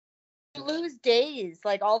lose days.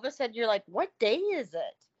 Like all of a sudden, you're like, "What day is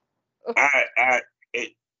it?" I it,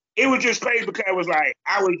 it was just crazy because it was like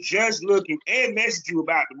I was just looking and messaged you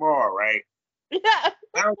about tomorrow, right? Yeah.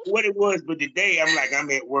 I don't know what it was, but today I'm like I'm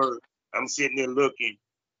at work. I'm sitting there looking.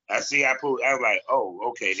 I see I post. I was like, oh,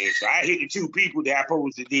 okay then. So I hit the two people that I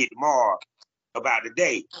supposed to did tomorrow about the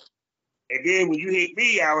day. And then when you hit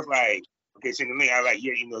me, I was like, okay, send the link. I was like,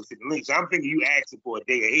 yeah, send the link. So I'm thinking you asking for a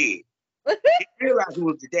day ahead. I didn't realize it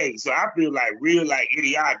was today. So I feel like real like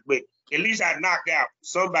idiotic, but at least I knocked out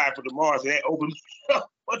somebody for tomorrow. So that opened me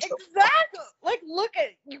up. Exactly. Like,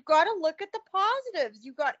 you got to look at the positives.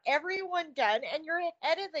 You got everyone done, and you're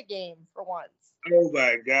ahead of the game for once. Oh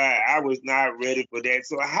my God, I was not ready for that.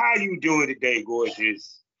 So how you doing today,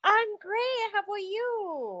 gorgeous? I'm great. How about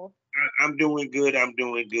you? I'm doing good. I'm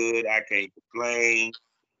doing good. I can't complain.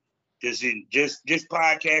 Just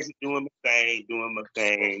podcasting, doing my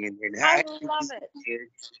thing. And how I have your love week it. been?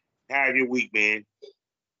 How have your week been?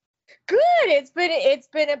 Good. It's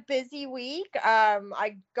been a busy week.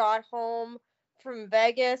 I got home from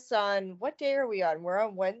Vegas on what day are we on? We're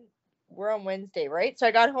on Wednesday, right? So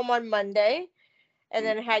I got home on Monday and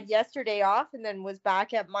then had yesterday off and then was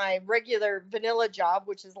back at my regular vanilla job,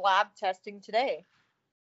 which is lab testing today.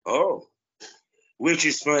 Oh, which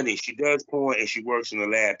is funny. She does porn and she works in the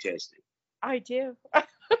lab testing. I do.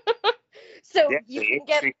 So That's you an can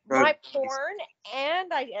get interesting my combination. porn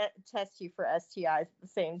and I test you for STIs at the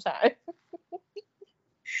same time.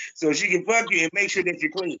 So she can fuck you and make sure that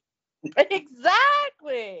you're clean.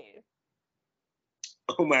 Exactly.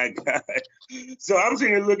 Oh my God. So I'm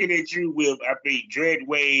sitting here looking at you with, I think, Dread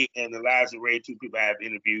Wade and Eliza Ray, two people I have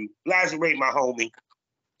interviewed. Eliza Ray, my homie.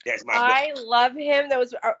 That's my buddy. I love him. That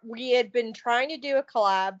was we had been trying to do a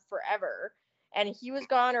collab forever, and he was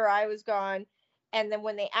gone or I was gone. And then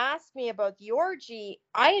when they asked me about the orgy,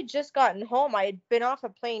 I had just gotten home. I had been off a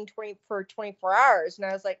plane 24 hours, and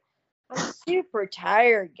I was like, I'm super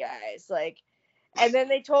tired, guys. Like, and then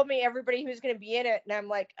they told me everybody who's going to be in it, and I'm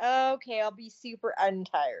like, okay, I'll be super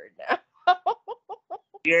untired now.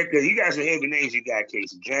 Yeah, because you got some heavy names. You got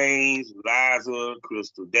Casey James, Eliza,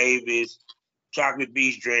 Crystal Davis, Chocolate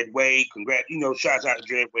Beach, Dread Wade. Congrats. Shouts out to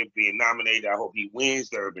Dread Wade being nominated. I hope he wins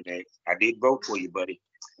the Urban X. I did vote for you, buddy.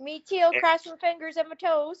 Me too. And Cross my fingers and my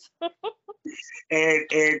toes.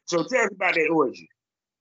 and so tell us about that orgy.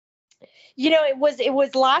 It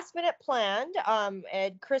was last minute planned.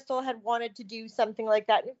 And Crystal had wanted to do something like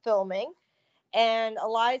that in filming, and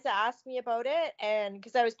Eliza asked me about it, and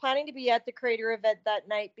because I was planning to be at the creator event that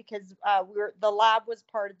night because the lab was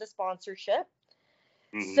part of the sponsorship.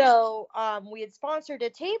 Hmm. So we had sponsored a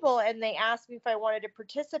table, and they asked me if I wanted to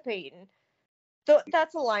participate. And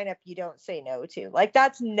that's a lineup you don't say no to. Like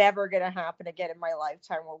that's never gonna happen again in my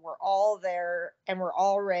lifetime where we're all there and we're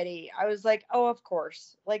all ready. I was like, oh, of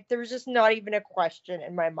course. Like there was just not even a question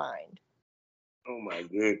in my mind. Oh my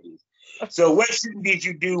goodness. So what shooting did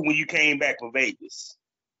you do when you came back from Vegas?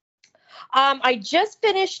 I just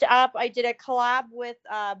finished up. I did a collab with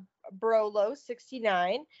Brolo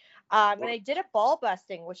 69, and I did a ball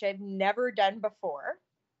busting, which I've never done before.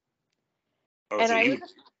 Oh, And so I you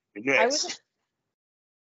was I was nuts.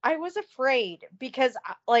 I was afraid because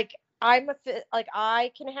like I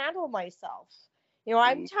can handle myself.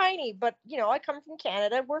 I'm Hmm. tiny, but I come from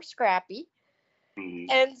Canada. We're scrappy. Hmm.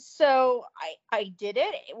 And so I did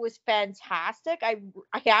it. It was fantastic. I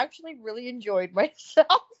actually really enjoyed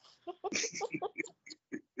myself.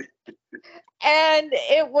 And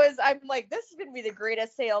I'm like, this is gonna be the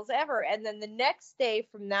greatest sales ever. And then the next day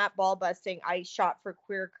from that ball busting, I shot for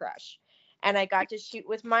Queer Crush. And I got to shoot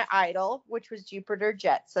with my idol, which was Jupiter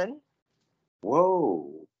Jetson.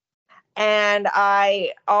 Whoa. And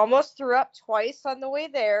I almost threw up twice on the way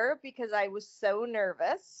there because I was so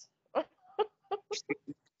nervous.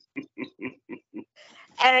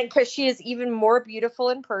 And because she is even more beautiful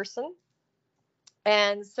in person.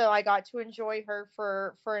 And so I got to enjoy her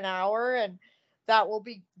for an hour, and that will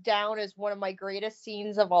be down as one of my greatest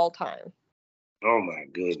scenes of all time. Oh my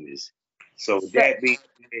goodness. So So that being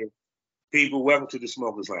said, people, welcome to the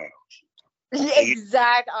Smokers Lounge. And you,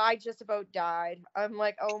 exact. I just about died. I'm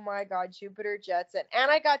like, oh my god, Jupiter Jetson,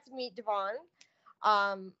 and I got to meet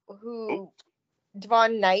oh, who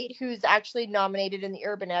Devon Knight, who's actually nominated in the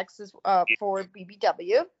Urban X's for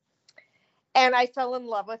BBW, and I fell in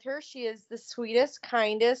love with her. She is the sweetest,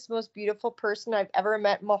 kindest, most beautiful person I've ever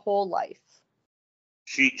met in my whole life.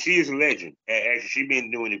 she is a legend. Actually, she's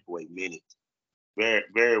been doing it for a minute. Very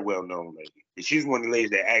very well known lady. And she's one of the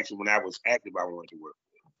ladies that actually, when I was active, I wanted to work.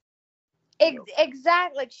 You know.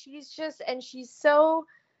 Exactly. Like she's just, and she's so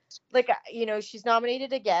like she's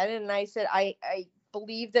nominated again, and I said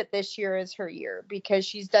believe that this year is her year because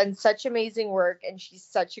she's done such amazing work and she's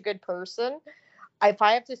such a good person. If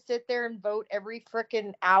I have to sit there and vote every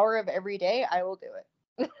freaking hour of every day, I will do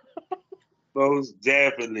it. Most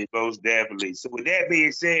definitely, most definitely. So with that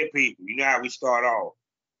being said, people, you know how we start off.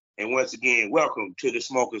 And once again, welcome to the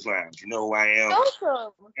Smokers Lounge. You know who I am.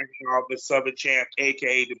 Welcome. The Southern Champ,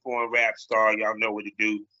 aka the porn rap star. Y'all know what to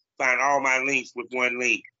do. Find all my links with one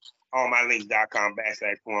link.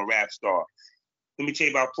 allmylinks.com/porn rap star. Let me tell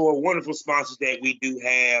you about 4 wonderful sponsors that we do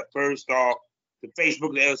have. First off, the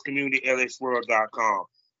Facebook the LS community, lsworld.com.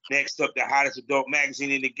 Next up, the hottest adult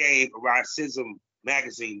magazine in the game,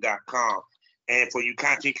 eroticismmagazine.com. And for you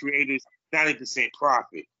content creators, 90%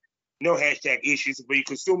 profit. No hashtag issues, but your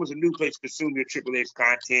consumers a new place to consume your Triple X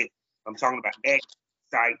content. I'm talking about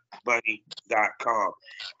xsitebunny.com.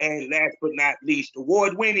 And last but not least,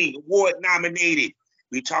 award-winning, award-nominated.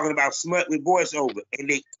 We're talking about smut with voiceover, and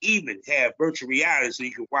they even have virtual reality so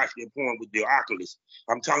you can watch their porn with their Oculus.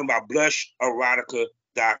 I'm talking about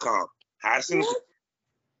blusherotica.com. How simple.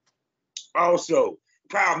 Also,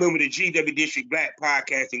 proud member of the GW District Black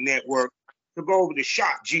Podcasting Network. So go over to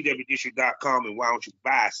shopgwdistrict.com and why don't you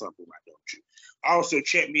buy something? Why don't you? Also,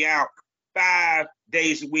 check me out 5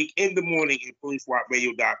 days a week in the morning at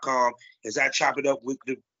policewatradio.com as I chop it up with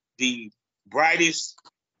the brightest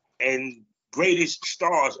and greatest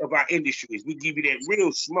stars of our industries. We give you that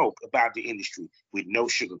real smoke about the industry with no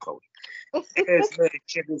sugarcoating.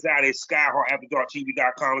 Check us out at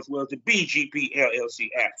skyheartafterdarktv.com as well as the BGP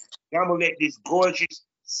LLC app. Now I'm going to let this gorgeous,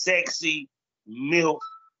 sexy MILF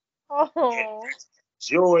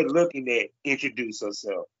Joy looking at introduce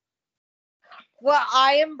herself. Well,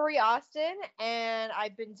 I am Brie Austin, and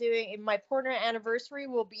I've been doing my porno anniversary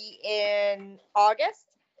will be in August,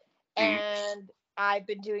 and I've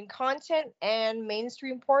been doing content and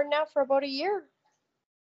mainstream porn now for about a year.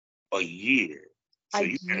 A year. So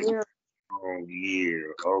a year. Oh,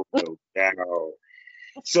 year. Oh, no doubt.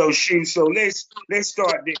 So let's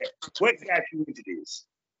start there. What got you into this?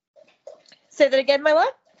 Say that again, my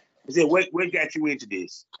love. I said, what got you into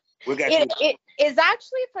this? It is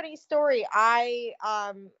actually a funny story. I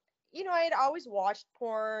had always watched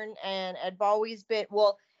porn and I'd always been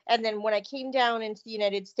and then when I came down into the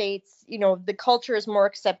United States, the culture is more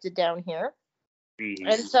accepted down here. Mm-hmm.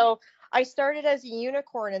 And so I started as a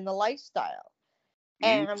unicorn in the lifestyle.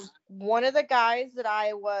 Mm-hmm. And one of the guys that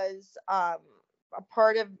I was a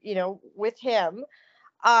part of, with him,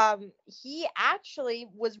 he actually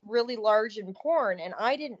was really large in porn and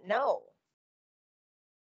I didn't know.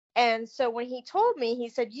 And so when he told me, he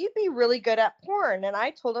said, you'd be really good at porn. And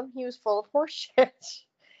I told him he was full of horseshit.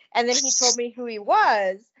 And then he told me who he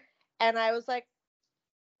was. And I was like,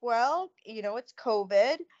 well, it's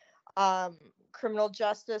COVID. Criminal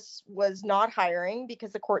justice was not hiring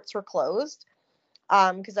because the courts were closed.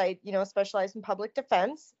 Because I, specialize in public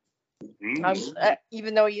defense. Mm-hmm.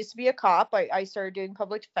 Even though I used to be a cop, I started doing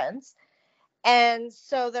public defense. And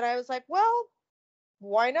so then I was like, well,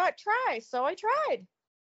 why not try? So I tried.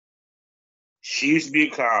 She used to be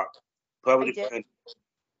a cop, public defense.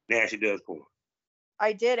 Now she does porn.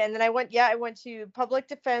 I did. And then I went to public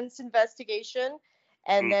defense investigation,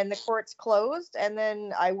 and then the courts closed. And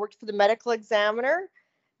then I worked for the medical examiner.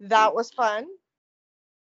 That was fun.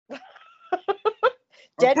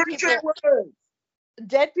 Dead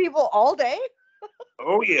people all day.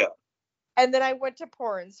 Oh, yeah. And then I went to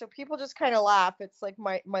porn. So people just kind of laugh. It's like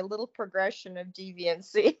my little progression of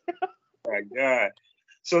deviancy. Oh, my God.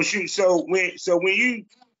 So when you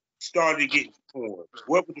started getting porn,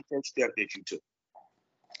 what was the first step that you took?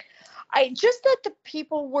 I just thought the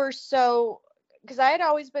people were because I had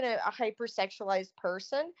always been a hypersexualized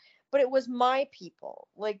person, but it was my people.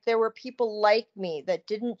 Like there were people like me that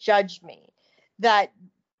didn't judge me, that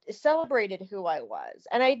celebrated who I was,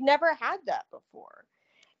 and I'd never had that before.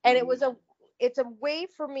 And it's a way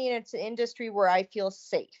for me, and it's an industry where I feel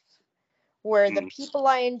safe. Where the people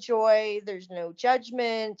I enjoy, there's no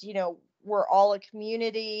judgment, we're all a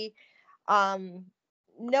community.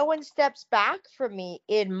 No one steps back from me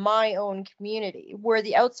in my own community, where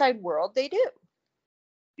the outside world, they do.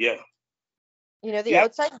 Yeah. The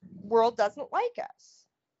outside world doesn't like us.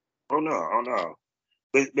 Oh, no.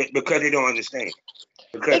 But because they don't understand.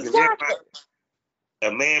 Because exactly.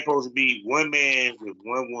 A man supposed to be one man with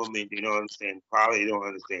one woman, they don't understand. Probably don't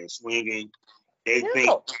understand swinging. They think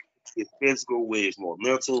it's physical, where it's more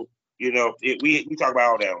mental. We talk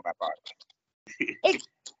about all that on my podcast.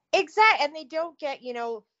 Exactly, and they don't get.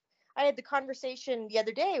 I had the conversation the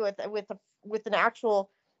other day with an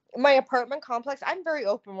actual my apartment complex. I'm very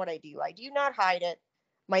open what I do. I do not hide it.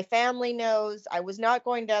 My family knows. I was not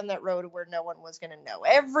going down that road where no one was going to know.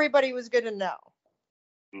 Everybody was going to know.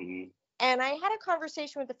 Mm-hmm. And I had a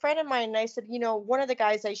conversation with a friend of mine, and I said, one of the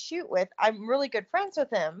guys I shoot with, I'm really good friends with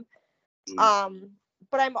him. Mm-hmm.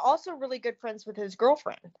 But I'm also really good friends with his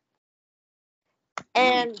girlfriend. Mm-hmm.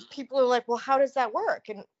 And people are like, well, how does that work?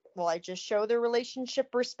 And well, I just show the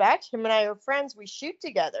relationship respect. Him and I are friends. We shoot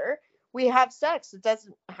together. We have sex. It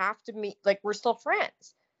doesn't have to mean like we're still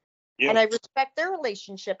friends. Yeah. And I respect their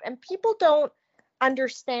relationship. And people don't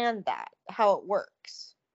understand that, how it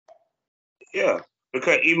works. Yeah.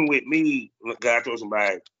 Because even with me, look, I told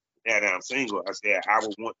somebody that I'm single, I said I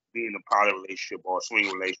would want to be in a poly relationship or a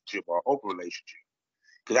swing relationship or open relationship.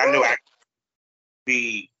 Because I know I Right. can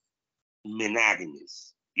be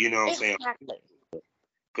monogamous. You know what I'm saying? Exactly.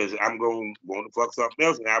 Because I'm going to want to fuck something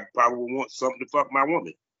else, and I probably want something to fuck my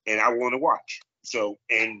woman, and I want to watch. So,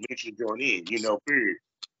 and eventually join in, period.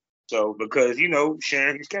 So, because,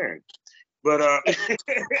 sharing is caring. But, And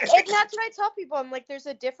that's what I tell people. I'm like, there's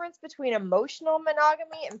a difference between emotional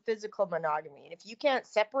monogamy and physical monogamy. And if you can't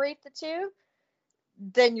separate the two,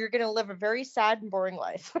 then you're going to live a very sad and boring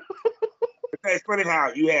life. it's funny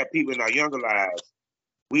how you have people in our younger lives,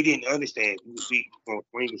 we didn't understand we would be on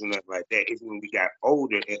swingers and nothing like that. It's when we got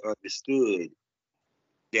older and understood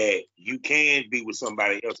that you can be with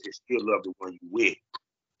somebody else and still love the one you with.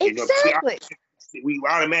 Exactly. We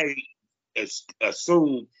automatically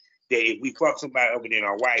assume that if we fuck somebody other than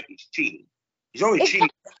our wife, it's cheating. It's only cheating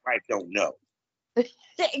if our wife don't know.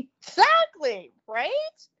 Exactly. Right?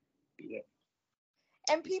 Yeah.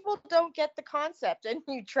 And people don't get the concept. And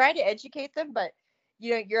you try to educate them, but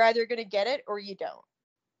you're either going to get it or you don't.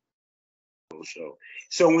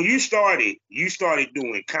 So when you started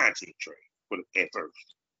doing content trade at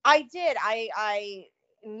first. I did. I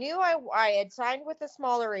knew I had signed with a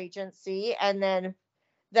smaller agency, and then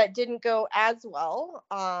that didn't go as well.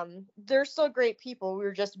 They're still great people. We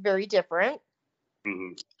were just very different.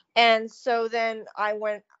 Mm-hmm. And so then I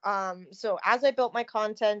went. So as I built my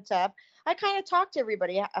content up, I kind of talked to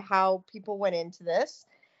everybody how people went into this,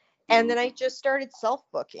 and then I just started self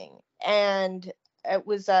booking, and it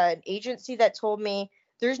was an agency that told me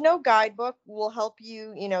there's no guidebook. We'll help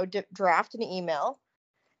you, draft an email.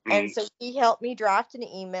 And so he helped me draft an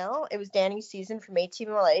email. It was Danny Season from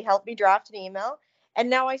ATMLA, helped me draft an email.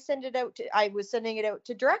 And now I was sending it out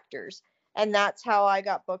to directors. And that's how I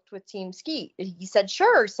got booked with Team Skeet. He said,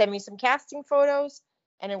 sure, send me some casting photos.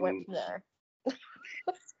 And it went from there.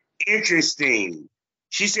 Interesting.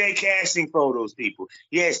 She said casting photos, people.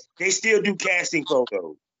 Yes, they still do casting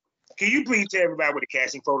photos. Can you please tell everybody what the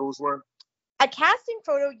casting photos were? A casting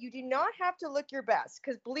photo, you do not have to look your best.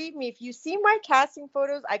 Because believe me, if you see my casting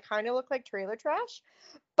photos, I kind of look like trailer trash.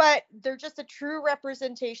 But they're just a true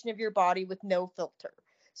representation of your body with no filter.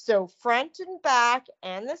 So front and back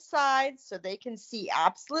and the sides, so they can see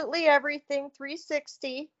absolutely everything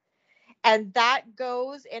 360. And that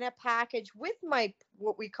goes in a package with my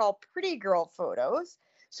what we call pretty girl photos,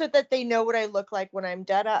 so that they know what I look like when I'm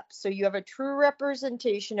done up. So you have a true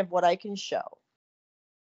representation of what I can show.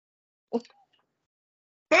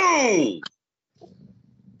 Boom!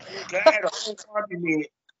 I had a whole argument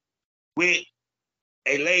with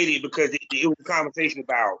a lady because it was a conversation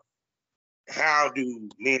about how do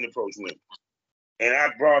men approach women. And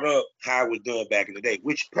I brought up how it was done back in the day,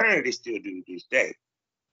 which apparently still do to this day.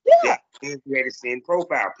 Yeah. We had to send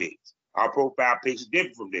profile pics. Our profile pics is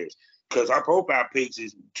different from theirs because our profile pics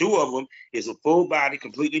is two of them is a full body,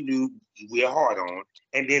 completely nude, with a heart on,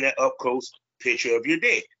 and then an up close picture of your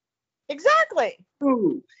dick. Exactly.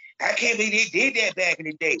 Ooh, I can't believe they did that back in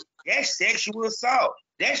the day. That's sexual assault.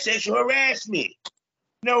 That's sexual harassment.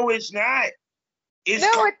 No, it's not. It's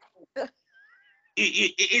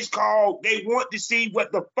called. They want to see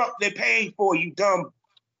what the fuck they're paying for. You dumb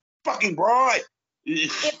fucking broad.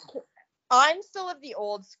 I'm still of the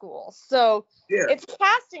old school, so Yeah. It's a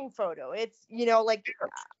casting photo. It's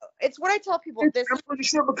it's what I tell people. I'm pretty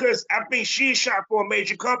sure because I think she shot for a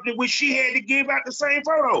major company, which she had to give out the same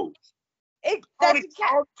photos.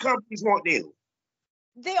 All companies want them.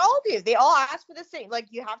 They all do. They all ask for the same. Like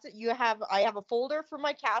I have a folder for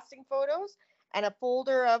my casting photos and a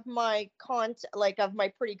folder of my of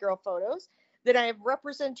my pretty girl photos. Then I have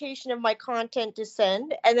representation of my content to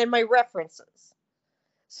send, and then my references.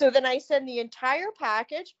 So then I send the entire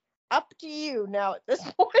package. Up to you now at this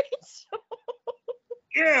point.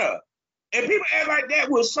 Yeah. And people act like that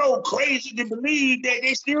was so crazy to believe that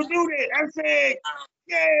they still do that. I said,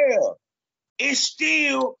 yeah, it's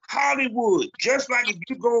still Hollywood. Just like if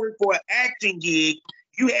you're going for an acting gig,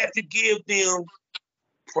 you have to give them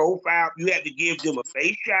profile. You have to give them a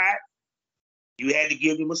face shot. You had to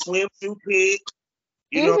give them a swimsuit pic.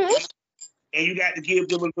 And you got to give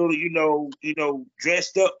them a little,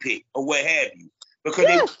 dressed up pic or what have you. because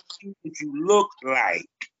they want to see what you look like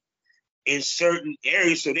in certain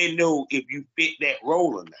areas, so they know if you fit that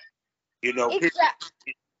role or not. You know,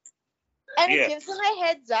 exactly. And yeah. it gives them a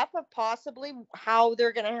heads up of possibly how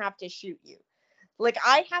they're gonna have to shoot you. Like,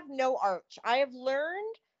 I have no arch. I have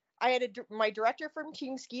learned. My director from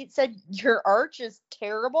Team Skeet said your arch is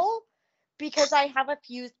terrible because I have a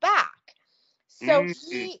fused back. So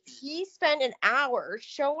he spent an hour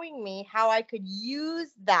showing me how I could use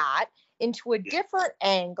that into a different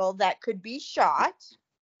angle that could be shot.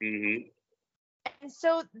 Mm-hmm. And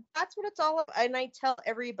so that's what it's all about. And I tell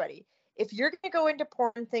everybody, if you're going to go into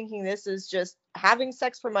porn thinking this is just having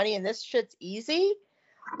sex for money and this shit's easy,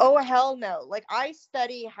 oh, hell no. Like, I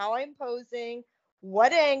study how I'm posing,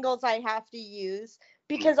 what angles I have to use,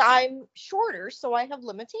 because I'm shorter, so I have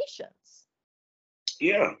limitations.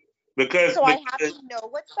 Yeah. Because I have to know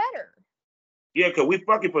what's better. Yeah, because we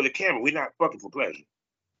fucking for the camera. We're not fucking for pleasure.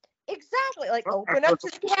 Exactly. Like, open up to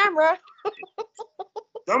the camera.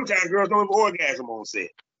 Sometimes girls don't even orgasm on set.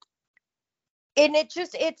 And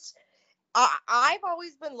I've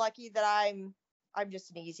always been lucky that I'm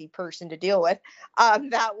just an easy person to deal with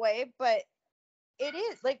that way. But it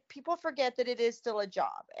is, like, people forget that it is still a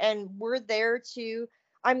job. And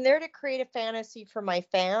I'm there to create a fantasy for my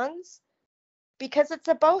fans because it's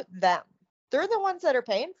about them. They're the ones that are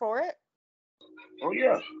paying for it. Oh,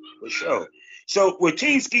 yeah, for sure. So, was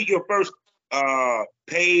Team Skeet your first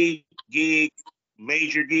paid gig,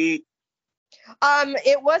 major gig?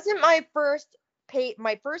 It wasn't my first paid.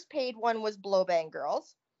 My first paid one was Blow Bang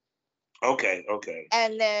Girls. Okay.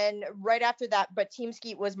 And then right after that, but Team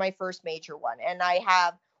Skeet was my first major one. And I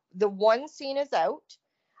have the one scene is out.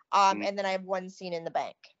 And then I have one scene in the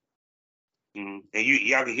bank. Mm-hmm. And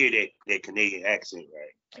y'all can hear that Canadian accent,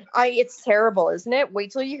 right? It's terrible, isn't it?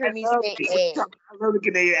 Wait till you hear me say A. I love the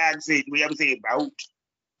Canadian accent. We ever say about?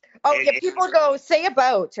 Oh, yeah, people go, say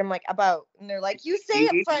about. I'm like, about. And they're like, you say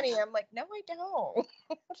it funny. I'm like, no, I don't.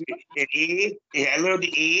 I love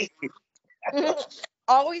the A.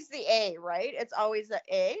 Always the A, right? It's always the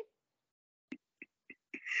A.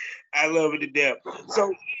 I love it to death. So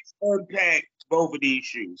let's unpack both of these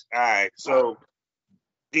shoes. All right. So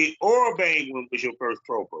the Oral Bang one was your first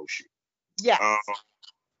Pro shoot. Yes.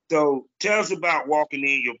 So tell us about walking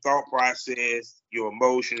in, your thought process, your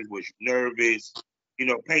emotions. Was you nervous?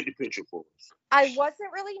 Paint the picture for us. I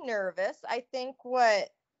wasn't really nervous. I think what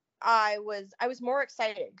I was more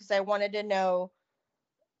excited because I wanted to know,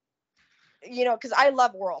 because I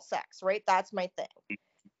love oral sex, right? That's my thing.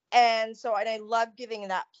 And I love giving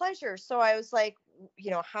that pleasure. So I was like,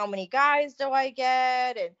 how many guys do I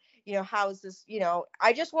get? And, how's this,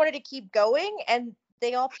 I just wanted to keep going, and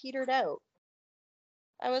they all petered out.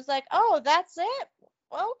 I was like, oh, that's it?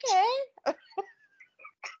 Okay.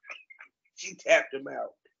 She tapped him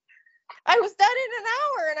out. I was done in an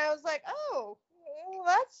hour, and I was like, oh, well,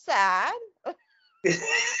 that's sad.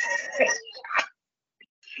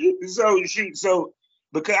 So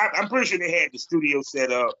because I'm pretty sure they had the studio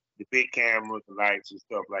set up, the big cameras, the lights, and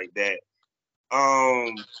stuff like that.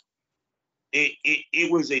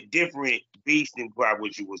 It was a different beast than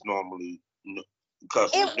what you was normally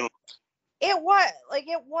accustomed to. It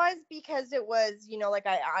was because it was,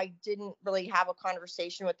 I didn't really have a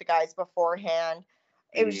conversation with the guys beforehand.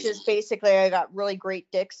 It was just basically I got really great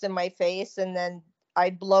dicks in my face, and then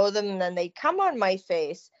I'd blow them, and then they'd come on my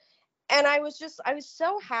face. And I was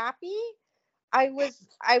so happy. I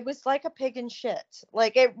was like a pig in shit.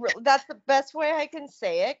 Like, that's the best way I can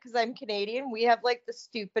say it, because I'm Canadian. We have like the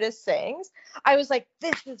stupidest sayings. I was like,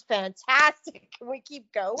 this is fantastic. Can we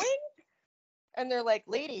keep going? And they're like,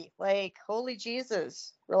 lady, like, holy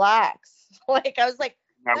Jesus, relax. Like, I was like,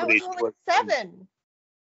 that was only 7.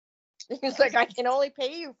 He was like, I can only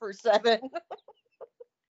pay you for 7.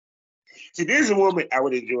 See, this is a woman I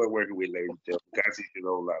would enjoy working with, ladies and gentlemen, because she's a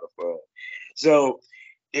whole lot of fun. So,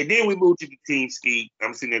 and then we moved to the Team Skeet.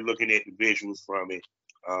 I'm sitting there looking at the visuals from it.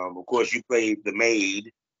 Of course, you played the maid.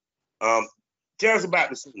 Tell us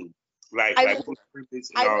about the scene. I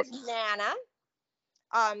was Nana.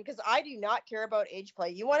 Because I do not care about age play.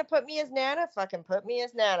 You want to put me as Nana? Fucking put me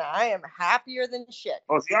as Nana. I am happier than shit.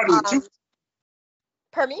 Oh, so y'all did 2.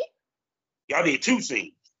 Pardon me? Y'all did 2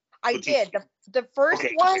 scenes. I did. The first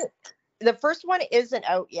one. The first one isn't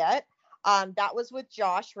out yet. That was with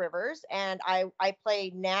Josh Rivers, and I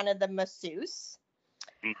play Nana the masseuse.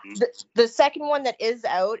 Mm-hmm. The second one that is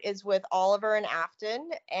out is with Oliver and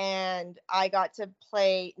Afton, and I got to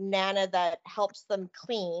play Nana that helps them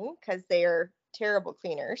clean because they are terrible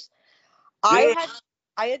cleaners. Yeah.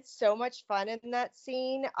 I had so much fun in that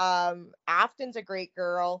scene. Afton's a great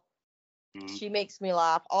girl. Mm-hmm. She makes me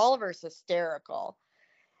laugh. Oliver's hysterical.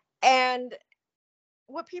 And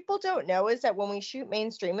what people don't know is that when we shoot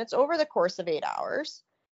mainstream, it's over the course of 8 hours.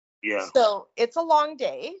 Yeah. So it's a long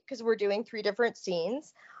day because we're doing 3 different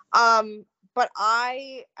scenes. But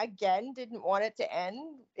I, again, didn't want it to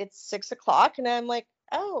end. It's 6 o'clock and I'm like,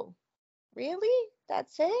 oh, really?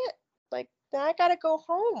 That's it? Like, now I gotta go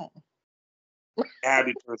home. I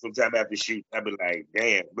be doing sometimes after shoot. I be like,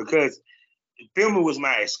 damn, because filming was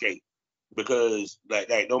my escape. Because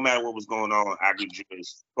like no matter what was going on, I could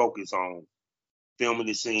just focus on filming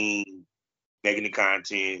the scene, making the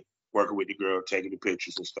content, working with the girl, taking the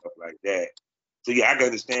pictures and stuff like that. So yeah, I can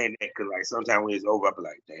understand that because like sometimes when it's over, I be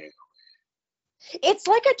like, damn. It's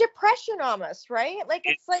like a depression almost, right? Like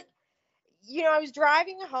it's like, I was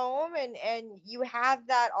driving home and you have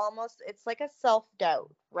that almost, it's like a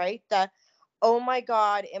self-doubt, right? That, oh my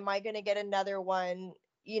God, am I going to get another one?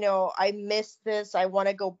 I miss this. I want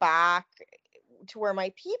to go back to where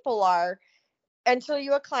my people are, until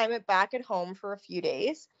you acclimate back at home for a few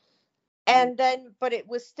days. And then, but it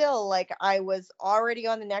was still like, I was already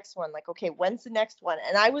on the next one. Like, okay, when's the next one?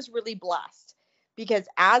 And I was really blessed because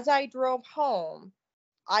as I drove home,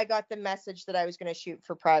 I got the message that I was going to shoot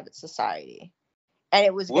for Private Society. And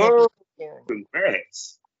it was going to Whoa, be soon.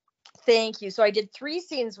 congrats. Thank you. So I did 3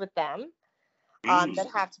 scenes with them that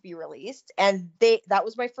have to be released. And that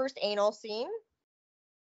was my first anal scene.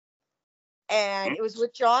 And it was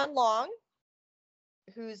with John Long,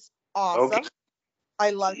 who's awesome. Okay.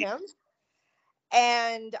 I love him.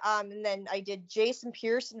 And then I did Jason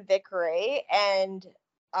Pierce and Vic Ray, and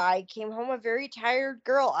I came home a very tired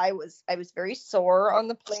girl. I was very sore on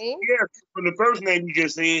the plane. Yeah, from the first name you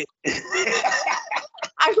just said.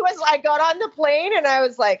 I got on the plane and I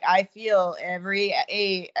was like, I feel every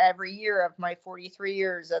year of my 43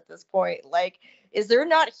 years at this point. Like, is there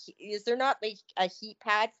not like a heat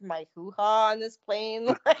pad for my hoo-ha on this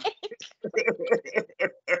plane?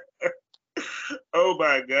 Oh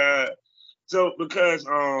my God. So because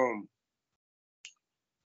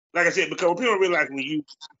like I said, because what people don't realize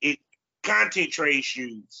content trade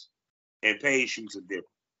shoots and paid shoots are different.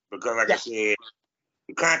 Because like I said,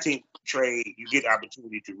 the content trade, you get the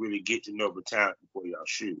opportunity to really get to know the talent before y'all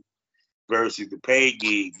shoot. Versus the paid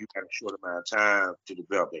gig, you got a short amount of time to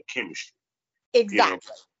develop that chemistry.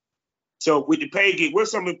 Exactly. So with the paid gig,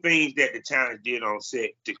 what's some of the things that the talent did on set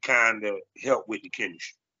to kind of help with the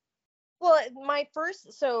chemistry? Well, out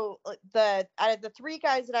of the 3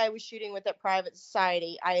 guys that I was shooting with at Private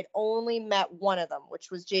Society, I had only met one of them,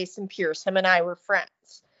 which was Jason Pierce. Him and I were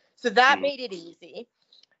friends. So that made it easy.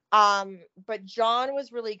 But John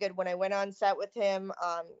was really good when I went on set with him.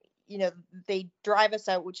 They drive us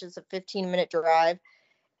out, which is a 15-minute drive.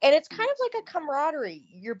 And it's kind of like a camaraderie.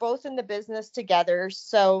 You're both in the business together.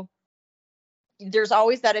 So there's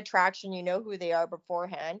always that attraction. You know who they are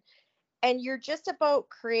beforehand. And you're just about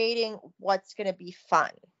creating what's going to be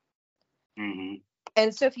fun. Mm-hmm.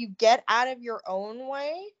 And so if you get out of your own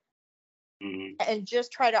way and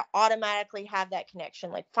just try to automatically have that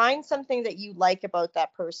connection, like find something that you like about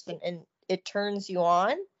that person and it turns you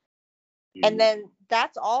on. And then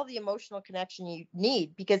that's all the emotional connection you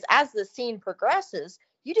need, because as the scene progresses,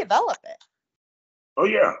 you develop it. Oh,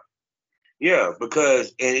 yeah. Yeah,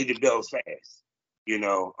 because it develops fast,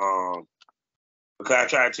 because I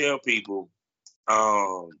try to tell people,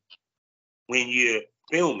 when you're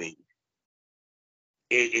filming,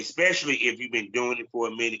 especially if you've been doing it for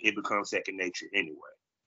a minute, it becomes second nature anyway.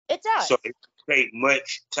 It does. So it takes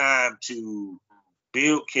much time to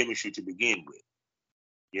build chemistry to begin with.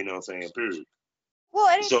 You know what I'm saying? Period. Well,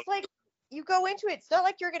 and it's like you go into it. It's not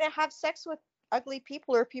like you're going to have sex with ugly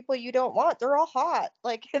people or people you don't want. They're all hot.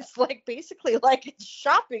 Like, it's like basically like a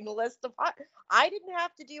shopping list of hot. I didn't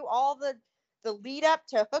have to do all the lead up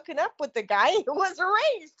to hooking up with the guy. It was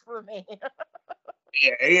arranged for me.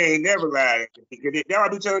 Yeah, he ain't never lied. Because that I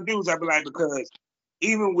be telling dudes, I be like, because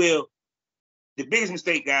even with the biggest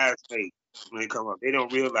mistake guys make when they come up, they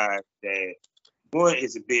don't realize that one,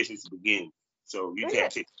 is a business to begin with. So you can't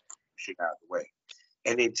take shit out of the way.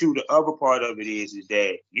 And then 2, the other part of it is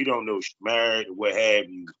that you don't know if she's married or what have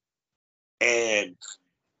you. And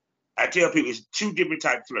I tell people it's 2 different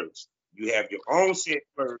types of flirts. You have your own set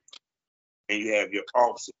flirt and you have your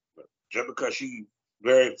offset flirt. Just because she's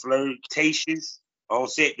very flirtatious on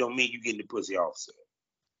set don't mean you getting the pussy offset.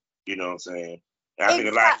 You know what I'm saying? And I think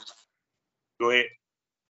a lot. Go ahead.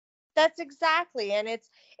 That's exactly. And it's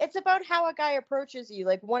about how a guy approaches you.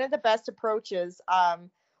 Like, one of the best approaches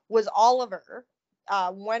was Oliver.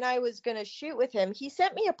 When I was going to shoot with him, he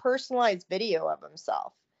sent me a personalized video of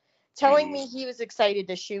himself telling me he was excited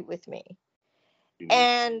to shoot with me.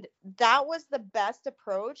 And that was the best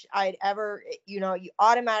approach I'd ever, you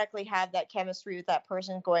automatically have that chemistry with that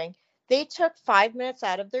person going, they took 5 minutes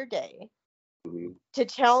out of their day to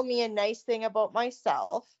tell me a nice thing about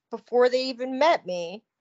myself before they even met me,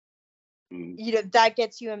 you know, that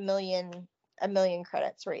gets you a million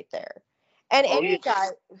credits right there. And any guy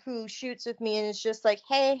who shoots with me and is just like,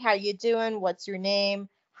 hey, how you doing? What's your name?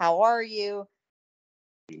 How are you?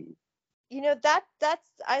 You know, that's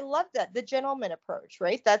I love that. The gentleman approach,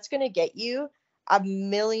 right? That's going to get you a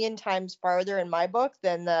million times farther in my book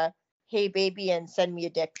than the, hey, baby, and send me a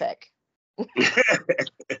dick pic.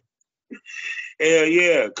 Hell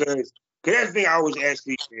yeah, because that's the thing I always ask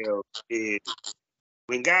females is,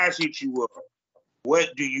 when guys hit you up,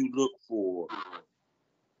 what do you look for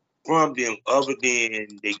from them other than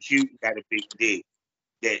they cute and got a big dick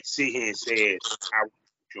that sit here and says, I want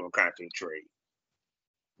you on content trade?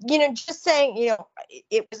 You know, just saying, you know,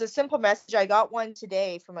 it was a simple message. I got one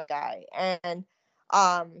today from a guy, and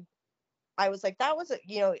I was like, that was,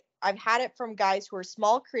 you know, I've had it from guys who are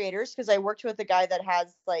small creators, because I worked with a guy that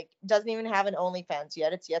has, like, doesn't even have an OnlyFans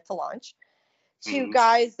yet. It's yet to launch. To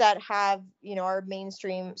guys that have, you know, are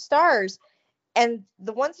mainstream stars. And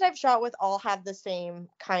the ones that I've shot with all have the same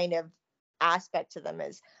kind of aspect to them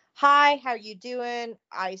as, hi, how you doing?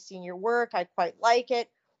 I seen your work. I quite like it.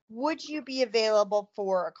 Would you be available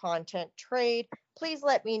for a content trade? Please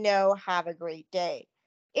let me know. Have a great day.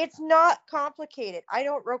 It's not complicated. I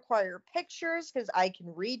don't require pictures because I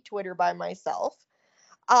can read Twitter by myself.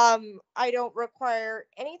 I don't require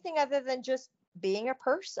anything other than just being a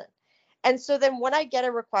person. And so then when I get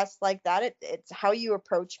a request like that, it's how you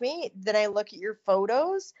approach me. Then I look at your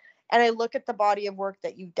photos and I look at the body of work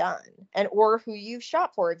that you've done, and or who you've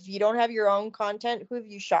shot for. If you don't have your own content, who have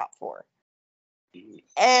you shot for?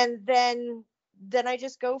 And then I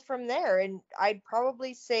just go from there. And I'd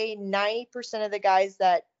probably say 90% of the guys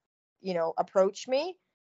that, you know, approach me,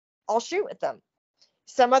 I'll shoot with them.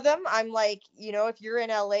 Some of them I'm like, you know, if you're in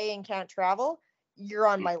LA and can't travel, you're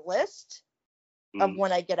on my list of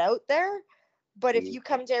when I get out there. But if you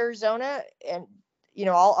come to Arizona, and, you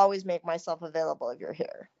know, I'll always make myself available if you're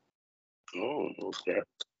here. Oh, okay.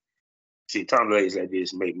 See, Tom ladies like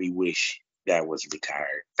this make me wish that I was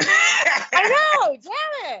retired. I know,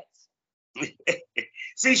 damn it.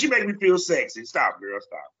 See, she make me feel sexy. Stop, girl,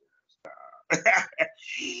 stop.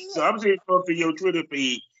 So I'm saying for your Twitter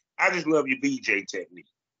feed, I just love your BJ technique.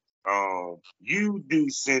 You do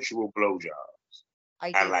sensual blowjobs.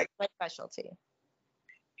 I like my specialty.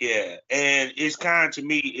 Yeah, and it's kind of, to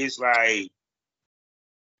me, it's like,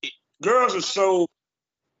 girls are so,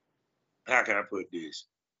 how can I put this?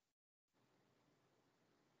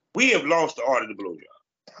 We have lost the art of the blowjob.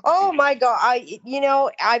 Oh my God.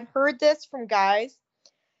 I've heard this from guys.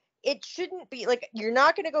 It shouldn't be like, you're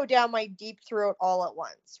not going to go down my deep throat all at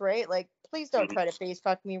once, right? Like, please don't try to face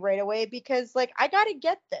fuck me right away, because, like, I got to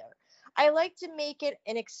get there. I like to make it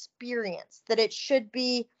an experience, that it should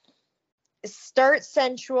be start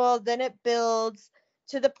sensual, then it builds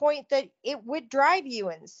to the point that it would drive you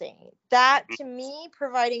insane. That, to me,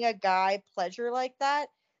 providing a guy pleasure like that,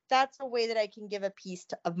 that's a way that I can give a piece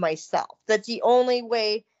of myself. That's the only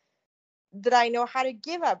way that I know how to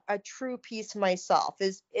give up a true piece of myself.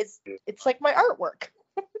 It's like my artwork.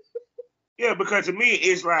 Yeah, because to me,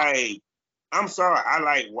 it's like, I'm sorry, I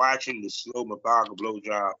like watching the slow methodical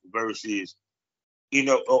blowjob versus, you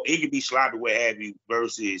know, it could be sloppy, what have you,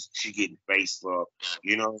 versus she getting face fucked.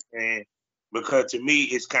 You know what I'm saying? Because to me,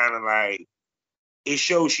 it's kind of like, it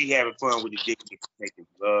shows she having fun with the dick, making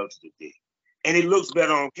love to the dick, and it looks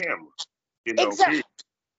better on camera. You know, exactly.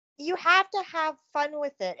 You have to have fun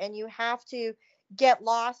with it, and you have to get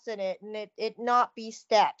lost in it, and it not be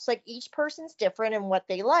steps. Like, each person's different in what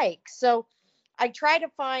they like. So I try to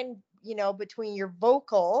find, you know, between your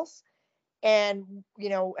vocals and, you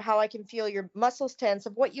know, how I can feel your muscles tense,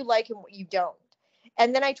 of what you like and what you don't.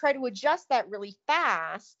 And then I try to adjust that really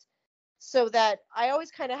fast, so that I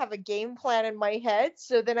always kind of have a game plan in my head.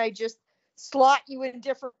 So then I just slot you in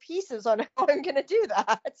different pieces on how I'm going to do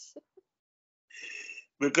that.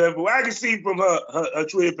 Because what I can see from her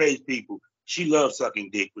Twitter page, people, she loves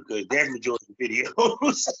sucking dick, because that's the majority of the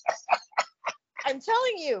videos. I'm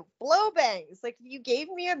telling you, blow bangs. Like, if you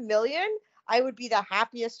gave me $1 million, I would be the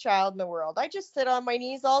happiest child in the world. I just sit on my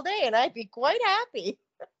knees all day and I'd be quite happy.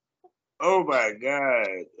 Oh my God.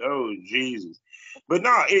 Oh Jesus. But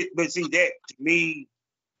no, but see, that, to me,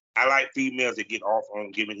 I like females that get off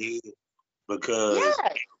on giving head, because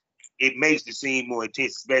it makes the scene more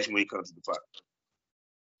intense, especially when it comes to the fuck.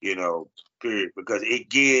 You know, period. Because it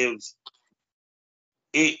gives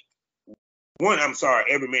it one, I'm sorry,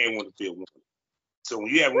 every man wants to feel one. So when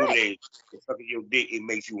you have a woman that's sucking your dick, it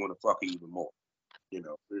makes you want to fuck her even more. You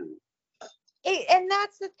know, period. And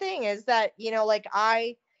that's the thing, is that, you know, like,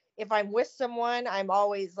 if I'm with someone, I'm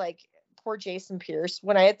always like, poor Jason Pierce.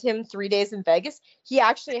 When I had him 3 days in Vegas, he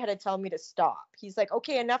actually had to tell me to stop. He's like,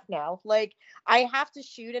 okay, enough now. Like, I have to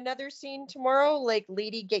shoot another scene tomorrow. Like,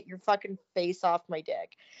 lady, get your fucking face off my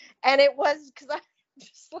dick. And it was because I'm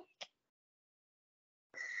just like,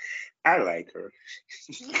 I like her.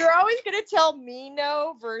 you're always gonna tell me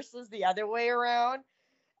no versus the other way around.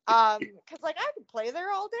 Because like I could play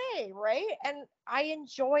there all day, right? And I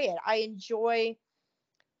enjoy it. I enjoy,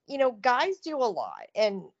 guys do a lot,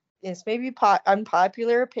 and it's maybe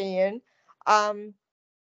unpopular opinion, but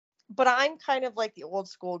I'm kind of like the old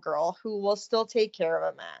school girl who will still take care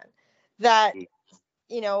of a man. That,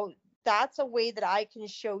 you know, that's a way that I can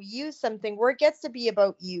show you something where it gets to be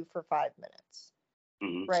about you for 5 minutes,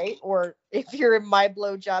 right? Or if you're in my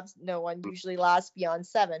blowjobs, no one usually lasts beyond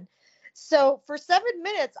 7. So for 7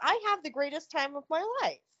 minutes, I have the greatest time of my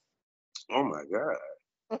life. Oh my God.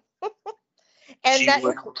 And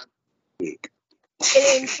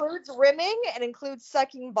it includes rimming, it includes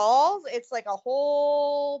sucking balls. It's like a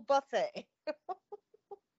whole buffet.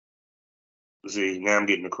 See, now I'm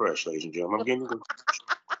getting a crush, ladies and gentlemen. I'm getting a crush.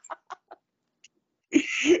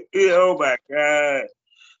 Yeah, oh my God.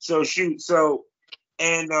 So shoot,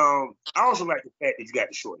 and I also like the fact that you got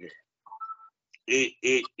the short hair.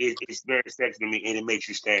 It's very sexy to me, and it makes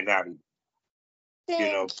you stand out.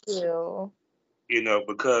 Thank you.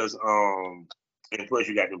 Because and plus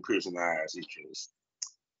you got them piercing eyes. It's just.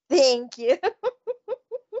 Thank you.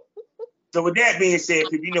 So with that being said,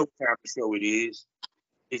 people, you know what time of the show it is.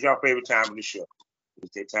 It's your favorite time of the show.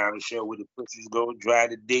 It's that time of the show where the pussies go dry,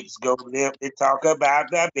 the dicks go limp, and talk about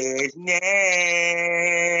the business.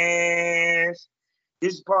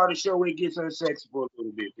 This is part of the show where it gets unsexy for a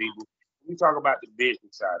little bit, people. We talk about the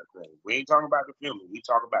business side of things. We ain't talking about the filming. We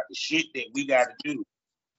talk about the shit that we got to do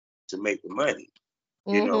to make the money.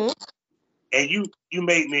 You know. And you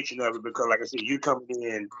made mention of it because, like I said, you coming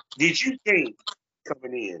in. Did you think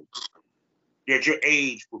coming in that your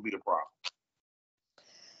age would be the problem?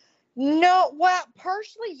 No, well,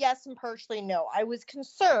 partially yes and partially no. I was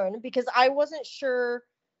concerned because I wasn't sure,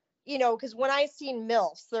 because when I seen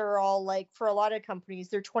MILFs, they're all like, for a lot of companies,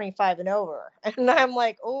 they're 25 and over. And I'm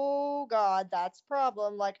like, oh God, that's a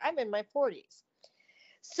problem. Like, I'm in my 40s.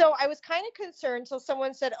 So I was kind of concerned until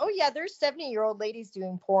someone said, oh yeah, there's 70-year-old ladies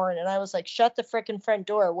doing porn. And I was like, shut the frickin' front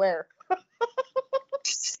door. Where?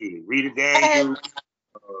 Rita Daniels,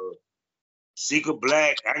 Seeker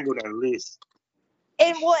Black, I can go down the list.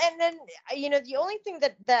 And then, the only thing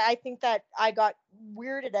that I think that I got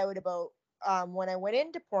weirded out about when I went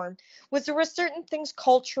into porn was there were certain things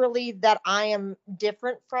culturally that I am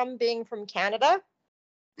different from being from Canada.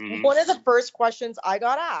 Mm-hmm. One of the first questions I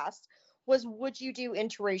got asked was, would you do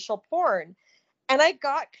interracial porn? And I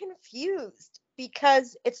got confused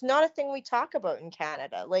because it's not a thing we talk about in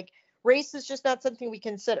Canada. Like, race is just not something we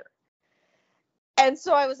consider. And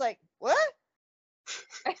so I was like, what?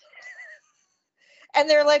 And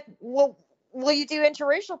they're like, well, will you do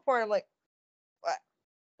interracial porn? I'm like, what?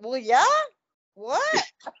 Well, yeah? What?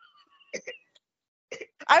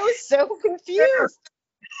 I was so confused.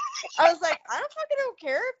 I was like, I fucking don't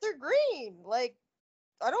care if they're green. Like,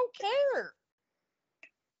 I don't care.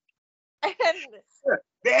 And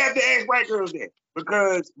they have to ask white girls that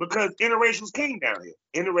because interracial's king down here.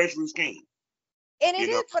 Interracial's king. And it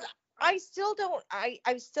is, but I still don't. I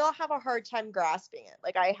still have a hard time grasping it.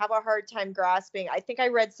 Like, I have a hard time grasping. I think I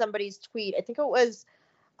read somebody's tweet. I think it was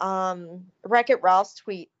Wreck-It Ralph's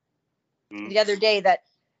tweet the other day that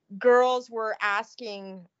girls were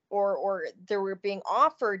asking or they were being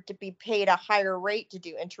offered to be paid a higher rate to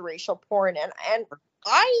do interracial porn, and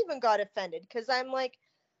I even got offended because I'm like,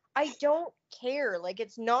 I don't care. Like,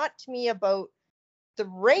 it's not to me about the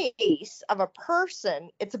race of a person.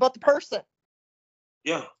 It's about the person.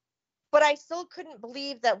 Yeah. But I still couldn't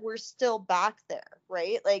believe that we're still back there,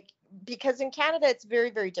 right? Like, because in Canada, it's very,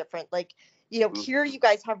 very different. Like, here you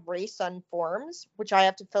guys have race on forms, which I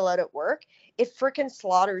have to fill out at work. It freaking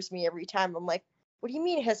slaughters me every time. I'm like, what do you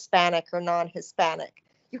mean Hispanic or non-Hispanic?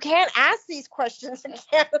 You can't ask these questions in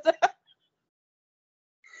Canada.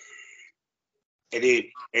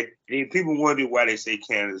 And people wonder why they say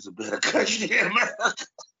Canada's a better country than America.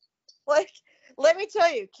 Like, let me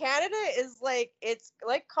tell you, Canada is like, it's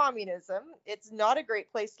like communism. It's not a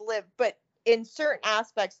great place to live, but in certain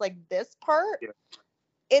aspects, like this part,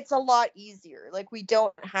 it's a lot easier. Like, we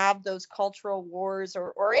don't have those cultural wars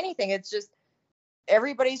or anything. It's just,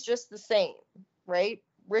 everybody's just the same, right?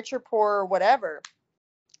 Rich or poor or whatever.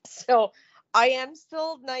 So I am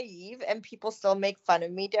still naive and people still make fun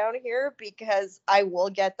of me down here because I will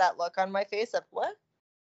get that look on my face of what?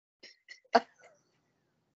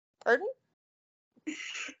 Pardon?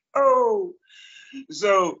 Oh,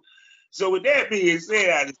 so with that being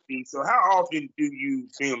said, Honesty, so how often do you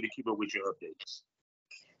film to keep up with your updates?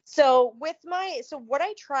 So what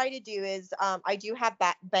I try to do is I do have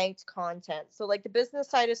banked content. So like the business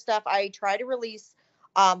side of stuff, I try to release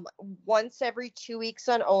um, once every 2 weeks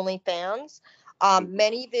on OnlyFans.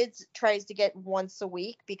 Many vids tries to get once a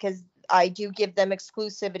week because I do give them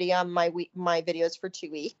exclusivity on my videos for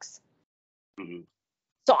 2 weeks. Mm-hmm.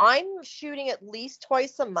 So I'm shooting at least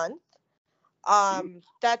twice a month.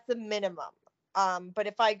 That's the minimum. But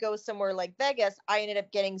if I go somewhere like Vegas, I ended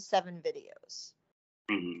up getting 7 videos.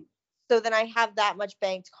 Mm-hmm. So then I have that much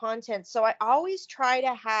banked content. So I always try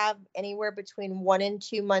to have anywhere between 1 and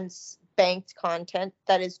 2 months banked content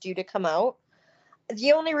that is due to come out.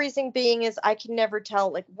 The only reason being is I can never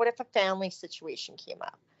tell, like, what if a family situation came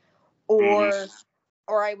up, or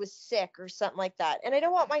Mm-hmm. or I was sick or something like that, and I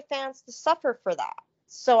don't want my fans to suffer for that.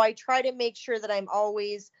 So I try to make sure that I'm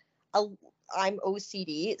always a I'm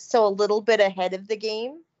OCD, so a little bit ahead of the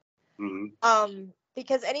game. Mm-hmm.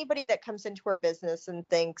 Because anybody that comes into our business and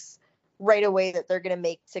thinks right away that they're going to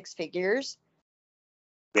make 6 figures,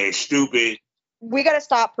 They're stupid. we got to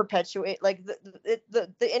stop perpetuate like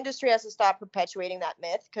the industry has to stop perpetuating that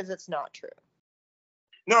myth because it's not true.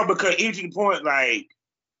 No, because even to the point, like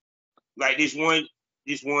this one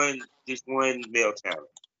male talent,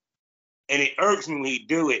 and it irks me when he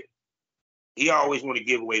do it. He always want to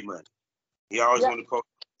give away money. He always Yep. want to post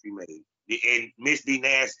he made. And Miss B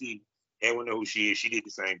Nasty, everyone know who she is. She did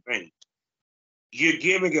the same thing. You're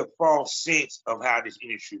giving a false sense of how this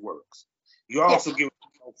industry works. You also give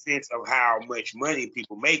a false sense of how much money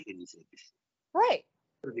people make in this industry. Right.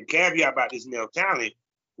 The caveat about this male talent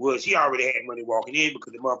was he already had money walking in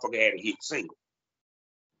because the motherfucker had a hit single.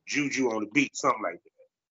 Juju on the beat, something like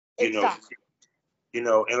that. Exactly. And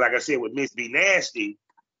like I said, with Miss B Nasty,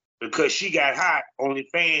 because she got hot,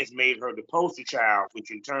 OnlyFans made her the poster child,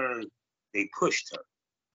 which in turn they pushed her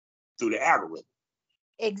through the algorithm.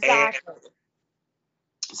 Exactly.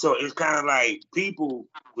 And so it's kind of like people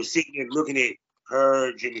were sitting there looking at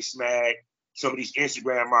her, Jimmy Smack, some of these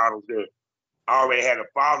Instagram models that already had a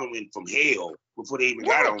following from hell before they even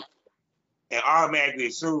got on, and automatically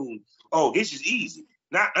assumed, oh, this is easy.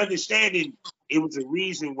 Not understanding it was a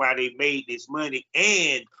reason why they made this money,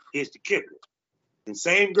 and here's the kicker. The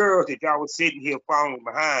same girls that y'all was sitting here following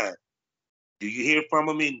behind, do you hear from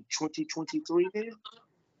them in 2023 now?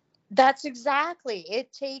 That's exactly.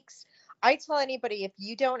 I tell anybody, if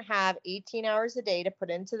you don't have 18 hours a day to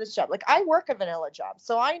put into this job, like I work a vanilla job,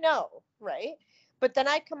 so I know, right? But then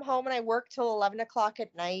I come home and I work till 11 o'clock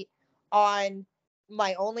at night on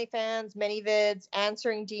my OnlyFans, ManyVids,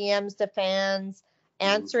 answering DMs to fans,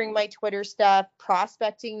 answering my Twitter stuff,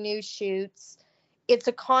 prospecting new shoots. It's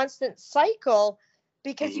a constant cycle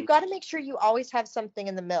because you got to make sure you always have something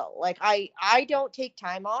in the mill. Like I don't take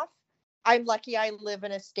time off. I'm lucky I live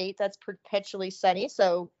in a state that's perpetually sunny,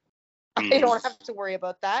 so I don't have to worry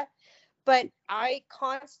about that. But I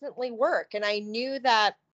constantly work, and I knew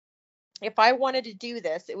that if I wanted to do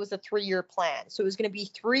this, it was a 3-year plan. So it was going to be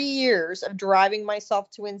 3 years of driving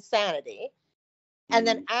myself to insanity. And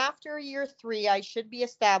then after year 3, I should be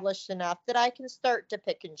established enough that I can start to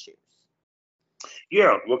pick and choose.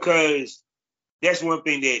 Yeah, because that's one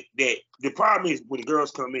thing that the problem is when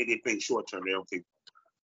girls come in, they think short term. They don't think.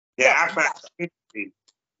 Now I find interesting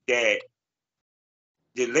that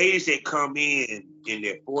the ladies that come in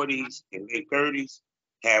their 40s and late 30s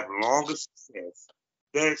have longer success,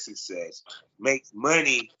 better success, makes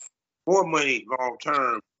money, more money long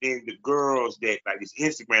term than the girls that like these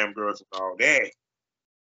Instagram girls and all that,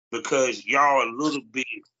 because y'all a little bit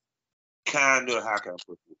kind of, how can I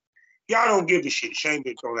put it? Y'all don't give a shit. Shame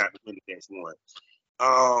been thrown out the window. That's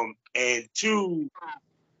one. And two,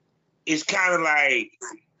 it's kind of like,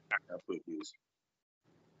 how can I put this?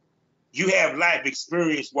 You have life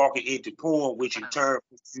experience walking into porn, which in turn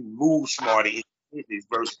makes you move smarter in business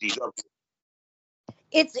versus these other.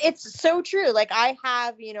 It's so true. Like I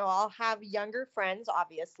have, I'll have younger friends,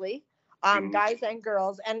 obviously, guys and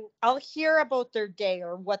girls, and I'll hear about their day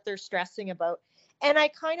or what they're stressing about. And I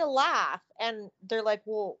kind of laugh, and they're like,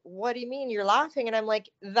 well, what do you mean you're laughing? And I'm like,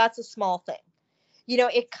 that's a small thing.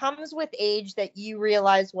 It comes with age that you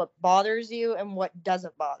realize what bothers you and what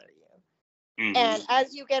doesn't bother you. And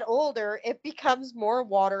as you get older, it becomes more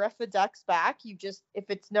water off a duck's back. If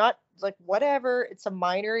it's not like whatever, it's a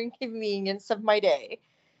minor inconvenience of my day.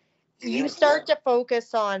 You start to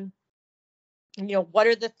focus on, what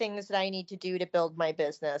are the things that I need to do to build my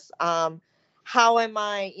business? How am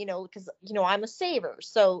I, because, I'm a saver.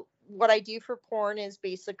 So what I do for porn is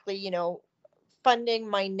basically, funding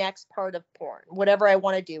my next part of porn, whatever I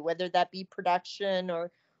want to do, whether that be production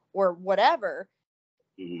or whatever,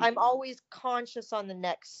 Mhm. I'm always conscious on the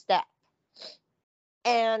next step.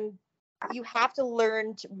 And you have to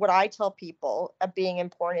learn what I tell people of being in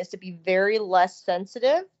porn is to be very less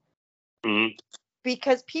sensitive, Mhm.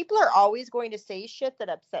 because people are always going to say shit that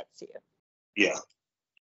upsets you. Yeah.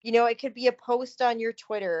 You know, it could be a post on your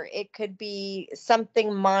Twitter, it could be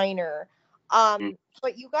something minor. Mhm.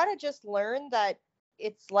 But you got to just learn that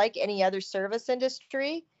it's like any other service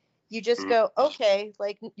industry. You just Mhm. go, okay,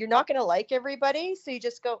 like you're not going to like everybody, so you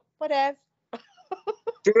just go, whatever.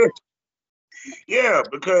 Yeah,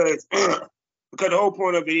 because because the whole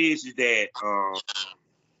point of it is that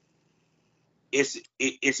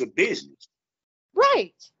it's a business.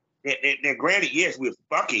 Right. Now, granted, yes, we're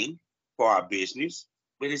fucking for our business,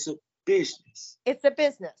 but it's a business. It's a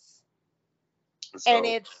business. And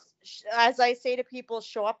So it's, as I say to people,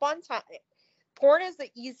 show up on time. Porn is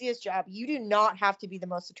the easiest job. You do not have to be the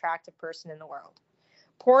most attractive person in the world.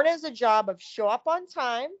 Porn is a job of show up on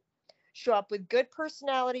time, show up with good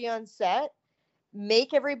personality on set,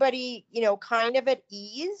 make everybody, you know, kind of at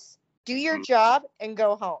ease, do your mm, job, and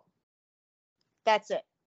go home. That's it.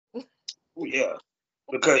 yeah,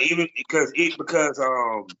 because the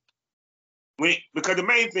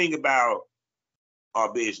main thing about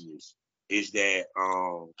our business is that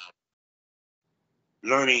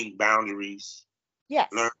learning boundaries, Yes.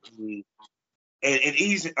 learning and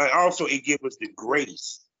easy, also it gives us the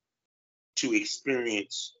grace to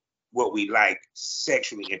experience what we like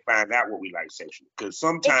sexually and find out what we like sexually. Because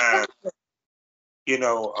sometimes, Exactly. you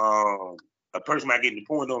know, a person might get into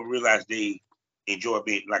porn don't realize they enjoy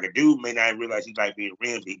being like a dude may not realize he like being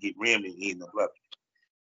rimmed. They get rimmed and he end up loving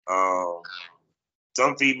it.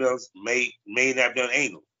 Some females may not have done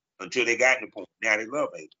anal until they got into porn. Now they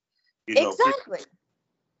love anal. You know, Exactly.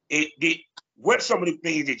 it did. What's some of the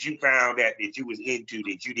things that you found that you was into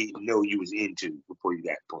that you didn't know you was into before you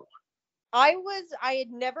got porn? I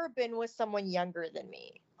had never been with someone younger than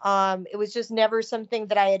me. It was just never something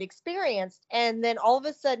that I had experienced. And then all of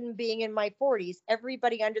a sudden, being in my 40s,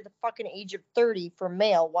 everybody under the fucking age of 30 for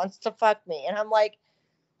male wants to fuck me. And I'm like,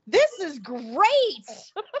 this is great.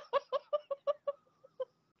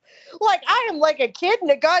 Like, I am like a kid in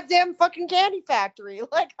a goddamn fucking candy factory.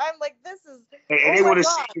 Like, I'm like, this is, And oh they my want to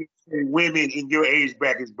God. see women in your age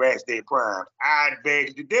brackets past their prime. I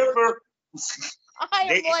beg to differ. I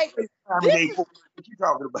They am like, prime this they is, what you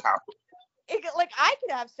talking about? like, I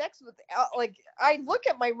could have sex with, like, I look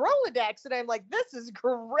at my Rolodex and I'm like, this is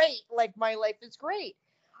great. Like, my life is great.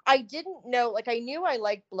 I didn't know, like, I knew I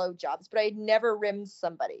liked blowjobs, but I had never rimmed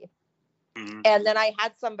somebody. Mm-hmm. And then I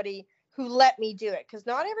had somebody who let me do it, because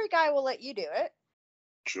not every guy will let you do it.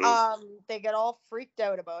 True. They get all freaked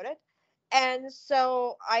out about it. And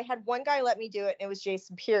so I had one guy let me do it, and it was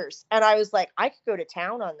Jason Pierce. And I was like, I could go to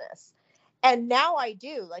town on this. And now I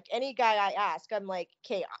do. Like, any guy I ask, I'm like,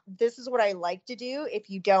 okay, this is what I like to do. If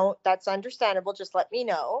you don't, that's understandable. Just let me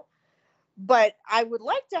know. But I would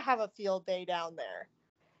like to have a field day down there.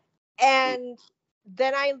 And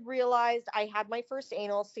then I realized I had my first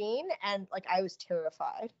anal scene, and like, I was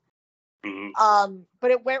terrified. Mm-hmm.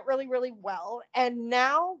 But it went really, really well. And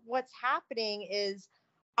now what's happening is,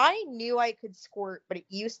 I knew I could squirt, but it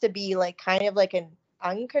used to be like kind of like an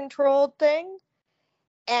uncontrolled thing.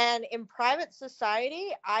 And in private society,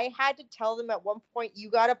 I had to tell them at one point,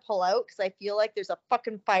 you got to pull out, because I feel like there's a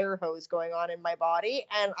fucking fire hose going on in my body.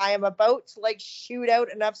 And I am about to like shoot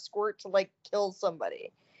out enough squirt to like kill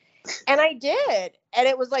somebody. And I did. And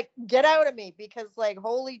it was like, get out of me, because like,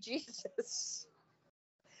 holy Jesus.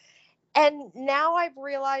 And now I've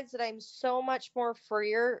realized that I'm so much more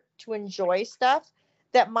freer to enjoy stuff,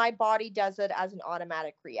 that my body does it as an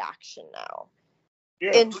automatic reaction now.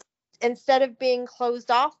 Yeah. In, Instead of being closed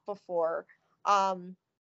off before, now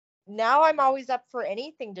I'm always up for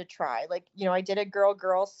anything to try. Like, you know, I did a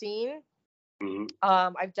girl scene. Mm-hmm.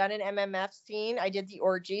 I've done an MMF scene. I did the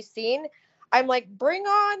orgy scene. I'm like, bring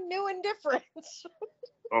on new and different.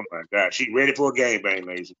 Oh my God, she ready for a gangbang,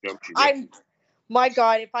 ladies and gentlemen. She ready. I'm My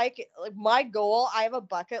God, if I could, like, my goal, I have a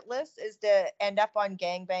bucket list, is to end up on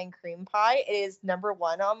Gangbang Cream Pie. It is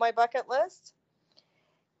 #1 on my bucket list.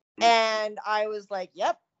 And I was like,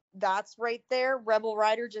 yep, that's right there. Rebel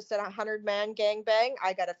Rider just did 100-man gangbang.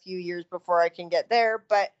 I got a few years before I can get there,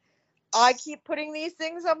 but I keep putting these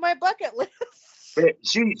things on my bucket list. But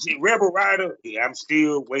she Rebel Rider. Yeah, I'm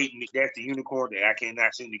still waiting. That's the unicorn that I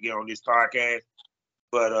cannot seem to get on this podcast.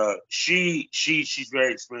 But she's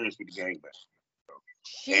very experienced with the gangbang.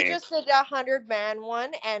 She And just did a 100-man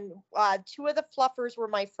one, and 2 of the fluffers were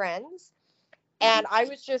my friends. And I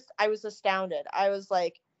was astounded. I was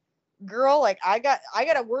like, girl, like, I got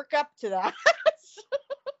to work up to that.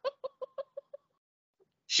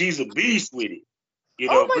 she's a beast with it. You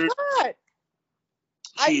Oh know, my God.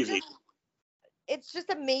 It's just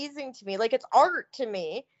amazing to me. Like, it's art to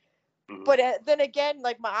me. Mm-hmm. But then again,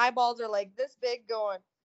 like, my eyeballs are like this big going,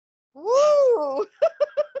 woo!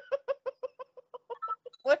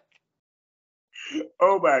 What?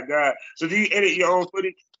 Oh my God. So do you edit your own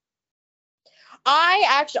footage?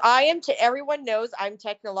 Everyone knows I'm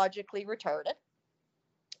technologically retarded.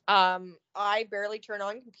 I barely turn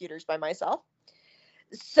on computers by myself.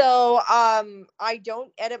 So I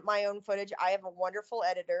don't edit my own footage. I have a wonderful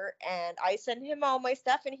editor, and I send him all my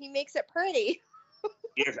stuff, and he makes it pretty.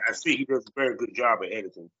 Yes, I see. He does a very good job at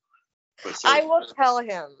editing. I will tell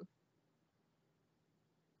him.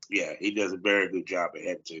 Yeah, he does a very good job at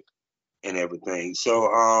editing and everything.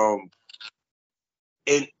 So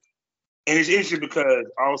and it's interesting because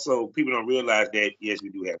also people don't realize that yes, we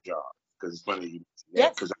do have jobs, because it's funny you mention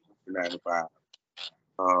that, because I'm 9 to 5.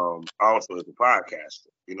 Also as a podcaster,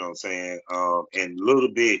 you know what I'm saying? And a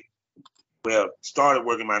little bit, started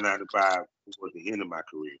working my 9 to 5 towards the end of my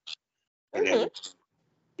career. And then,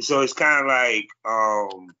 so it's kind of like,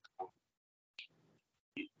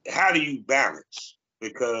 how do you balance?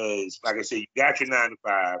 Because, like I said, you got your 9 to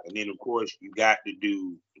 5, and then of course you got to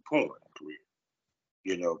do the porn career,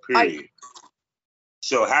 you know, period.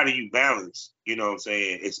 So how do you balance, you know what I'm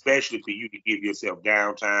saying, especially for you to give yourself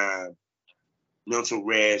downtime, mental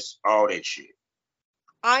rest, all that shit?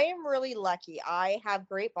 I am really lucky. I have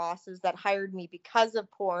great bosses that hired me because of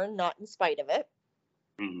porn, not in spite of it.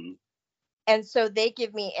 Mm-hmm. And so they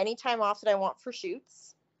give me any time off that I want for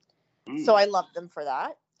shoots. So I love them for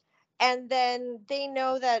that. And then they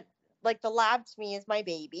know that, like, the lab to me is my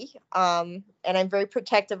baby. And I'm very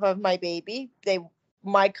protective of my baby.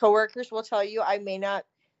 My coworkers will tell you I may not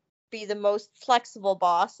be the most flexible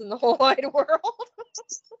boss in the whole wide world.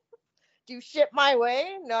 Do shit my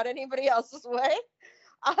way, not anybody else's way.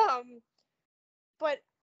 But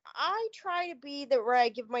I try to be where I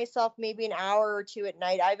give myself maybe an hour or two at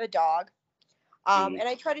night. I have a dog. And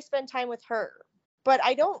I try to spend time with her. But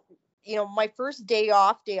I don't, my first day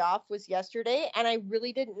off was yesterday, and I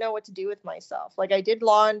really didn't know what to do with myself. Like, I did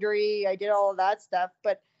laundry, I did all of that stuff,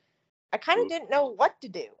 but I kind of didn't know what to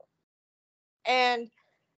do. And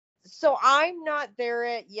so I'm not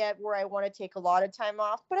there yet where I want to take a lot of time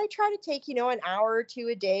off, but I try to take, an hour or two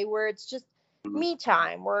a day where it's just me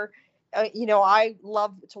time, where, I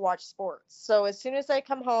love to watch sports. So as soon as I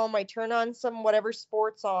come home, I turn on some whatever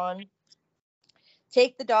sports on,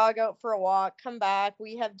 take the dog out for a walk, come back,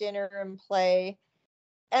 we have dinner and play.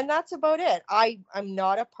 And that's about it. I'm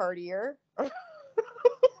not a partier.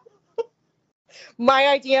 My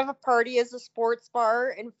idea of a party is a sports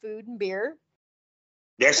bar and food and beer.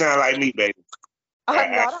 That sounds like me, baby.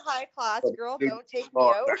 I'm not a high class girl. Don't take me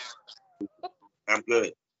out. I'm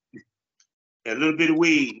good. A little bit of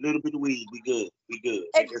weed, we good.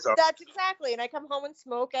 That's exactly. And I come home and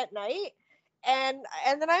smoke at night, and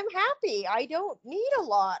then I'm happy. I don't need a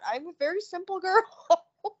lot. I'm a very simple girl.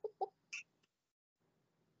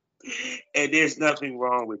 And there's nothing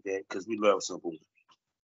wrong with that, because we love simple.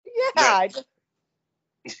 Yeah.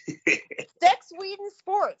 Sex, weed, and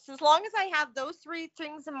sports. As long as I have those three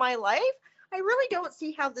things in my life, I really don't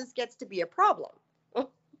see how this gets to be a problem.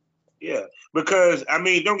 Yeah, because I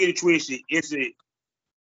mean, don't get it twisted.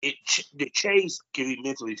 The chase can be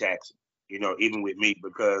mentally taxing, even with me,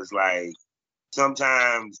 because like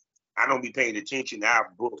sometimes I don't be paying attention. I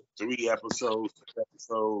book 3 episodes, 6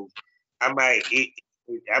 episodes. I might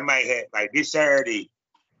have, like, this Saturday.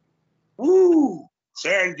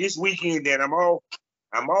 Saturday this weekend that I'm off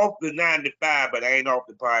the 9 to 5, but I ain't off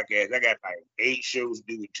the podcast. I got like 8 shows to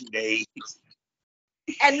do in 2 days.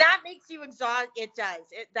 And that makes you exhausted. It does.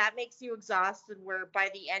 That makes you exhausted, where by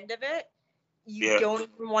the end of it, you don't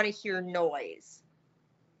even want to hear noise.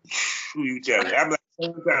 Who you telling? I'm like,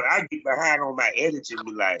 sometimes I get behind on my editing and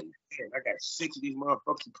be like, man, I got 6 of these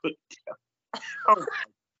motherfuckers to put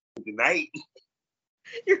tonight.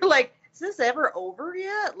 You're like, is this ever over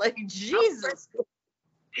yet? Like, Jesus. And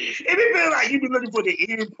it feels like you be looking for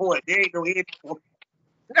the end point. There ain't no end point.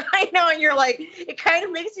 I know, and you're like, it kind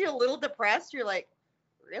of makes you a little depressed. You're like,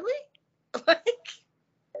 really?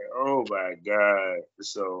 Oh my God.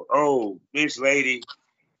 So, Miss Lady,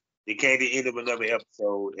 it came to the end of another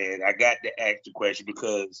episode, and I got to ask the question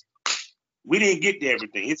because we didn't get to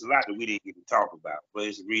everything. It's a lot that we didn't get to talk about, but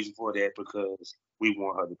it's a reason for that, because we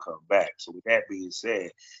want her to come back. So with that being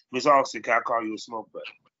said, Miss Austin, can I call you a smoke buddy?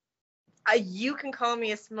 You can call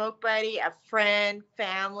me a smoke buddy, a friend,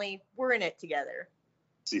 family. We're in it together.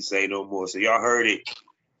 Say no more. So y'all heard it.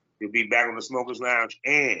 She'll be back on the Smokers Lounge,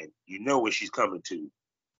 and you know where she's coming to.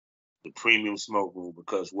 the premium smoke room,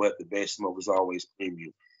 because what the best smoke is always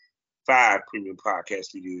premium. 5 premium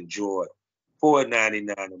podcasts for you to enjoy.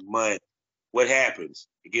 $4.99 a month. What happens?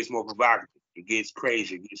 It gets more provocative. It gets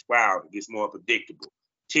crazy. It gets wild. It gets more predictable.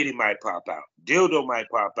 Titty might pop out. Dildo might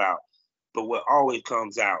pop out. But what always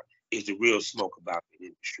comes out is the real smoke about the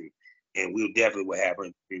industry. And we'll definitely will have her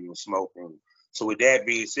in the premium smoke room. So with that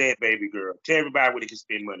being said, baby girl, tell everybody where they can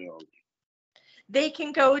spend money on you. They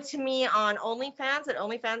can go to me on OnlyFans at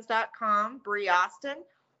onlyfans.com, Brie Austin,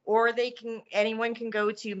 or anyone can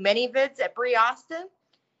go to ManyVids at Brie Austin,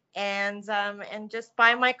 and just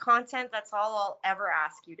buy my content. That's all I'll ever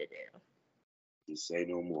ask you to do. Just say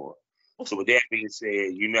no more. So with that being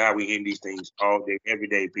said, you know how we end these things all day, every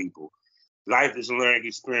day, people. Life is a learning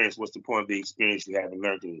experience. What's the point of the experience? You haven't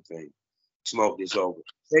learned anything. Smoke this over.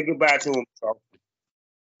 Say goodbye to him.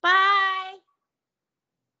 Bye.